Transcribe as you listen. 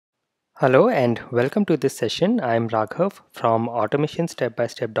Hello and welcome to this session. I'm Raghav from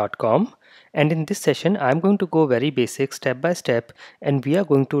automation-step-by-step.com, and in this session I'm going to go very basic step by step, and we are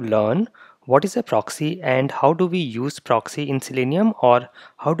going to learn what is a proxy and how do we use proxy in Selenium, or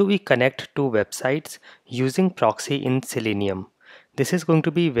how do we connect to websites using proxy in Selenium. This is going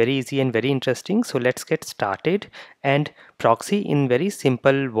to be very easy and very interesting, so let's get started. And proxy, in very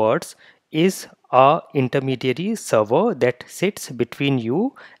simple words, is a intermediary server that sits between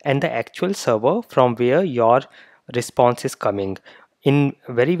you and the actual server from where your response is coming. In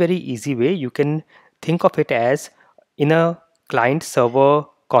very easy way, you can think of it as in a client server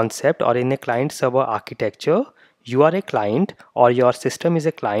concept or in a client server architecture. You are a client, or your system is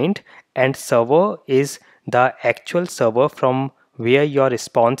a client, and server is the actual server from where your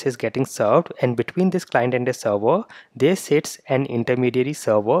response is getting served, and between this client and the server there sits an intermediary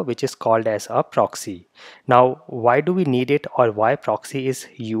server which is called as a proxy. Now, why do we need it, or why proxy is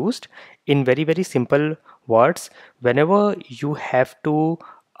used? In very simple words, whenever you have to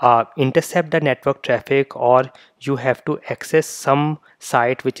intercept the network traffic, or you have to access some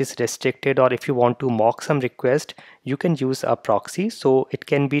site which is restricted, or if you want to mock some request, you can use a proxy. So it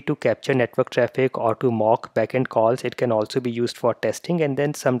can be to capture network traffic or to mock backend calls. It can also be used for testing, and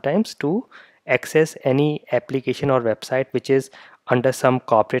then sometimes to access any application or website which is under some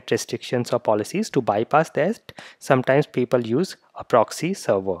corporate restrictions or policies. To bypass that, sometimes people use a proxy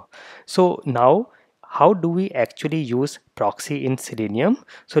server. So now, how do we actually use proxy in Selenium?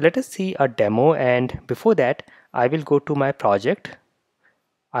 So let us see a demo, and before that I will go to my project.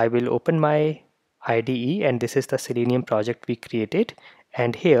 I will open my IDE, and this is the Selenium project we created,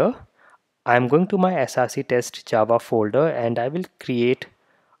 and here I am going to my src test Java folder, and I will create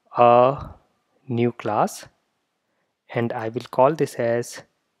a new class, and I will call this as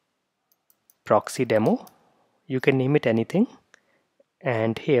proxy demo. You can name it anything,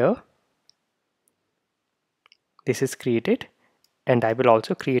 and here this is created, and I will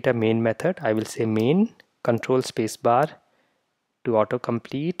also create a main method. I will say main control spacebar to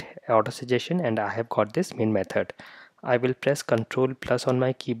autocomplete auto suggestion, and I have got this main method. I will press Ctrl plus on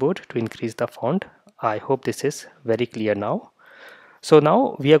my keyboard to increase the font. I hope this is very clear now. So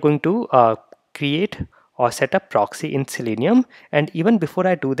now we are going to create or set up proxy in Selenium, and even before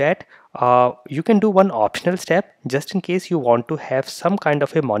I do that, you can do one optional step just in case you want to have some kind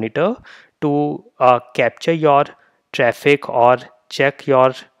of a monitor to capture your traffic or check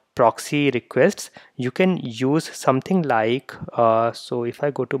your proxy requests. You can use something like so if I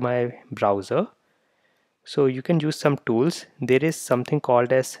go to my browser, so you can use some tools. There is something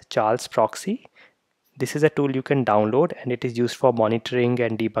called as Charles Proxy. This is a tool you can download, and it is used for monitoring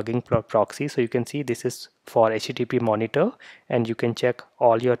and debugging proxy. So you can see this is for HTTP monitor, and you can check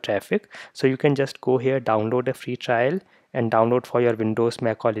all your traffic. So you can just go here, download a free trial, and download for your Windows,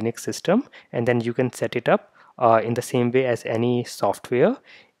 Mac or Linux system, and then you can set it up in the same way as any software.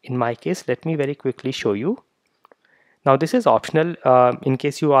 In my case, let me very quickly show you. Now this is optional. In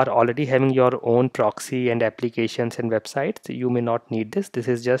case you are already having your own proxy and applications and websites, you may not need this. This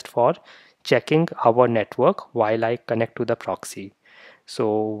is just for checking our network while I connect to the proxy.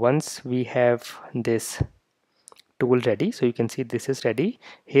 So once we have this tool ready, so you can see this is ready.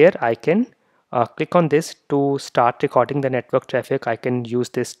 Here I can click on this to start recording the network traffic. I can use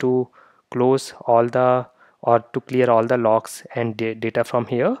this to close all the, or to clear all the logs and data from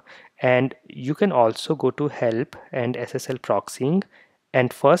here. And you can also go to help and SSL proxying,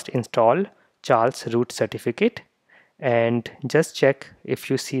 and first install Charles root certificate, and just check if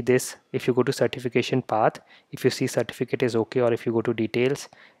you see this. If you go to certification path, if you see certificate is okay, or if you go to details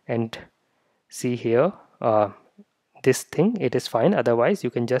and see here this thing, it is fine. Otherwise you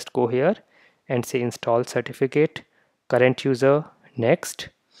can just go here and say install certificate, current user, next,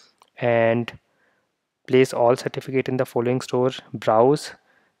 and place all certificate in the following store, browse,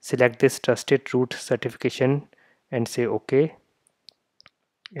 select this trusted root certification and say okay,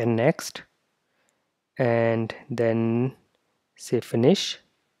 and next, and then say finish,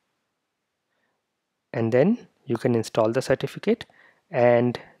 and then you can install the certificate,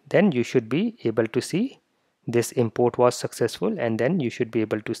 and then you should be able to see this import was successful, and then you should be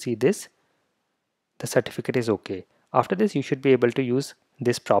able to see this, the certificate is okay. After this you should be able to use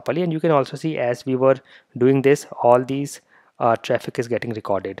this properly, and you can also see as we were doing this, all these traffic is getting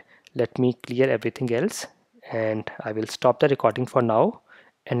recorded. Let me clear everything else, and I will stop the recording for now,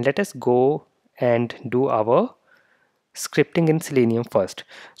 and let us go and do our scripting in Selenium first.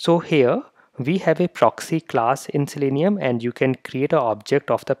 So here we have a proxy class in Selenium, and you can create an object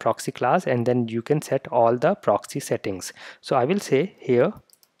of the proxy class, and then you can set all the proxy settings. So I will say here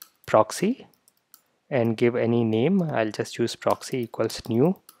proxy and give any name. I'll just use proxy equals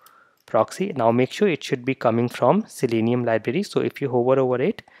new proxy. Now make sure it should be coming from Selenium library. So if you hover over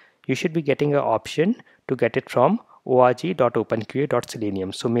it, you should be getting an option to get it from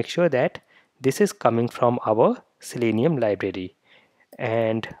org.openqa.selenium. So make sure that this is coming from our Selenium library.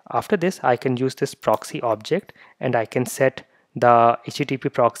 And after this, I can use this proxy object and I can set the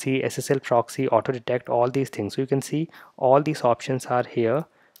HTTP proxy, SSL proxy, auto detect, all these things. So you can see all these options are here.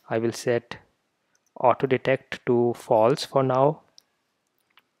 I will set auto detect to false for now,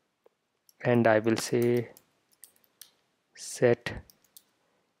 and I will say set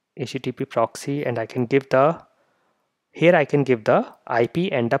HTTP proxy, and I can give the IP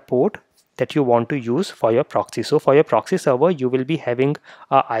and the port that you want to use for your proxy. So for your proxy server, you will be having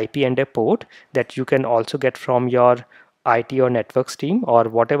a IP and a port that you can also get from your IT or networks team, or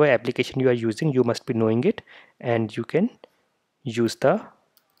whatever application you are using, you must be knowing it, and you can use the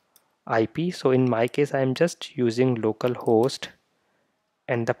IP. So in my case, I am just using localhost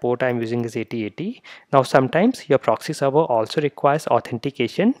and the port I'm using is 8080. Now sometimes your proxy server also requires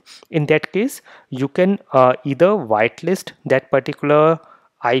authentication. In that case, you can either whitelist that particular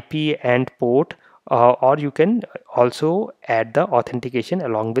IP and port, or you can also add the authentication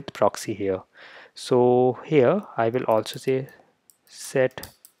along with proxy here. So here I will also say set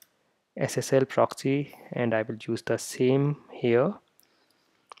SSL proxy, and I will use the same here.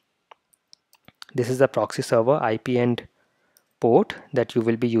 This is the proxy server IP and port that you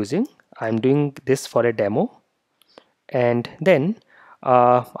will be using. I'm doing this for a demo, and then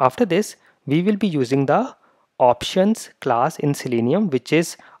after this we will be using the options class in Selenium, which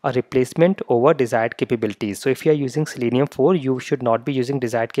is a replacement over desired capabilities. So if you are using Selenium 4, you should not be using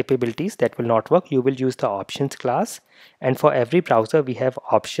desired capabilities. That will not work. You will use the options class, and for every browser we have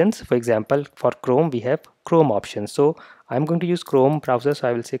options. For example, for Chrome we have Chrome options. So I'm going to use Chrome browser, so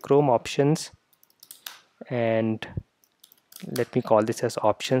I will say Chrome options, and let me call this as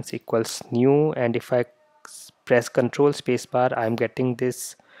options equals new. And if I press control spacebar, I'm getting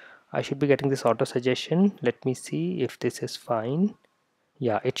this, I should be getting this auto suggestion. Let me see if this is fine.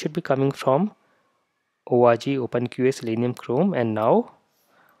 Yeah, it should be coming from org openqa selenium chrome, and now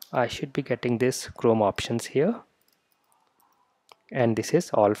I should be getting this Chrome options here, and this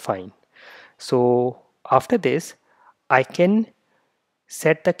is all fine. So after this I can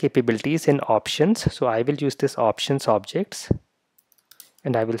set the capabilities in options. So I will use this options objects,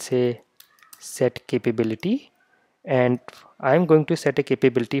 and I will say set capability, and I'm going to set a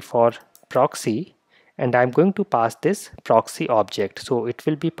capability for proxy, and I'm going to pass this proxy object. So it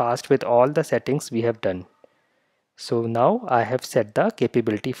will be passed with all the settings we have done. So now I have set the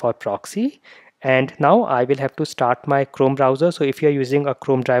capability for proxy, and now I will have to start my Chrome browser. So if you are using a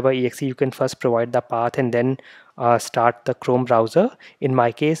ChromeDriver exe, you can first provide the path and then start the Chrome browser. In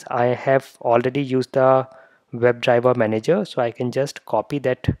my case, I have already used the WebDriver Manager, so I can just copy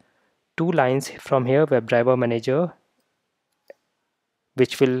that 2 lines from here, WebDriver Manager,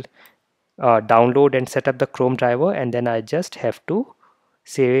 which will download and set up the Chrome driver, and then I just have to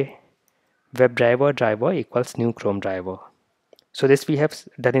say WebDriver driver equals new Chrome driver. So this we have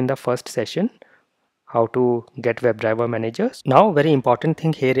done in the first session, how to get WebDriver Manager. Now very important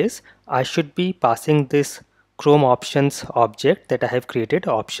thing here is I should be passing this Chrome options object that I have created,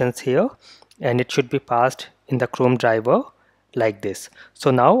 options here, and it should be passed in the Chrome driver like this. So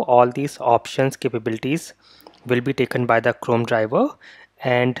now all these options capabilities will be taken by the Chrome driver,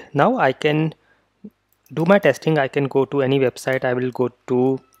 and now I can do my testing. I can go to any website. I will go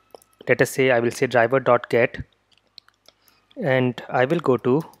to, let us say, I will say driver.get, and I will go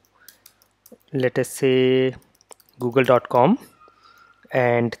to, let us say, google.com,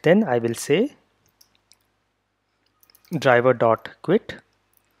 and then I will say driver.quit.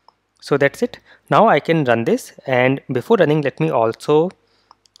 So that's it. Now I can run this, and before running, let me also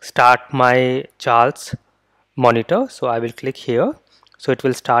start my Charles monitor. So I will click here, so it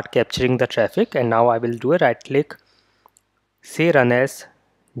will start capturing the traffic, and now I will do a right click, say run as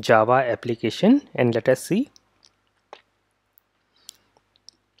Java application, and let us see.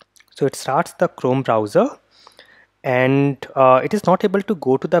 So it starts the Chrome browser, and it is not able to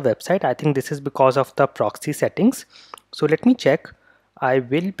go to the website. I think this is because of the proxy settings. So let me check. I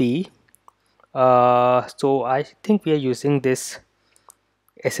will be so I think we are using this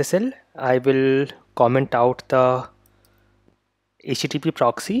SSL. I will comment out the HTTP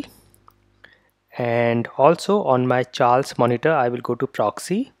proxy, and also on my Charles monitor I will go to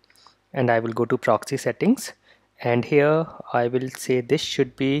proxy, and I will go to proxy settings, and here I will say this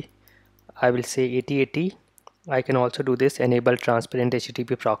should be, I will say 8080. I can also do this enable transparent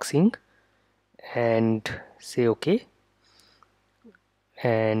HTTP proxying and say OK,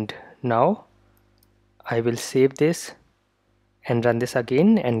 and now I will save this and run this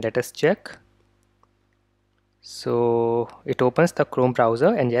again and let us check. So it opens the Chrome browser,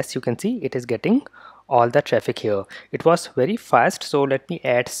 and yes, you can see it is getting all the traffic here. It was very fast, so let me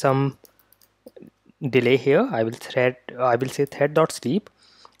add some delay here. I will say thread.sleep.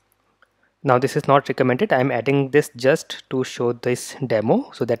 Now this is not recommended. I'm adding this just to show this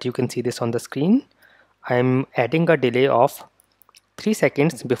demo so that you can see this on the screen. I'm adding a delay of 3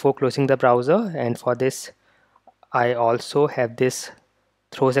 seconds before closing the browser, and for this I also have this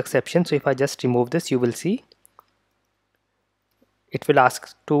throws exception. So if I just remove this, you will see it will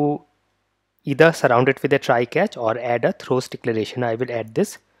ask to either surround it with a try catch or add a throws declaration. I will add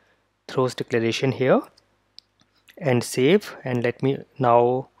this throws declaration here and save, and let me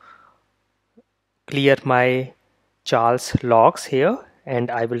now clear my Charles logs here,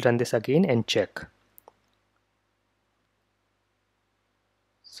 and I will run this again and check.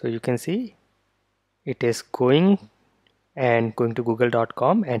 So you can see it is going to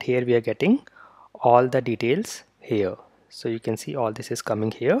google.com, and here we are getting all the details here. So you can see all this is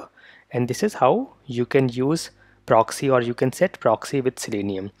coming here, and this is how you can use proxy, or you can set proxy with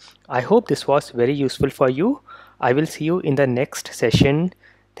Selenium. I hope this was very useful for you. I will see you in the next session.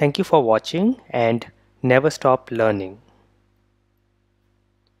 Thank you for watching, and never stop learning.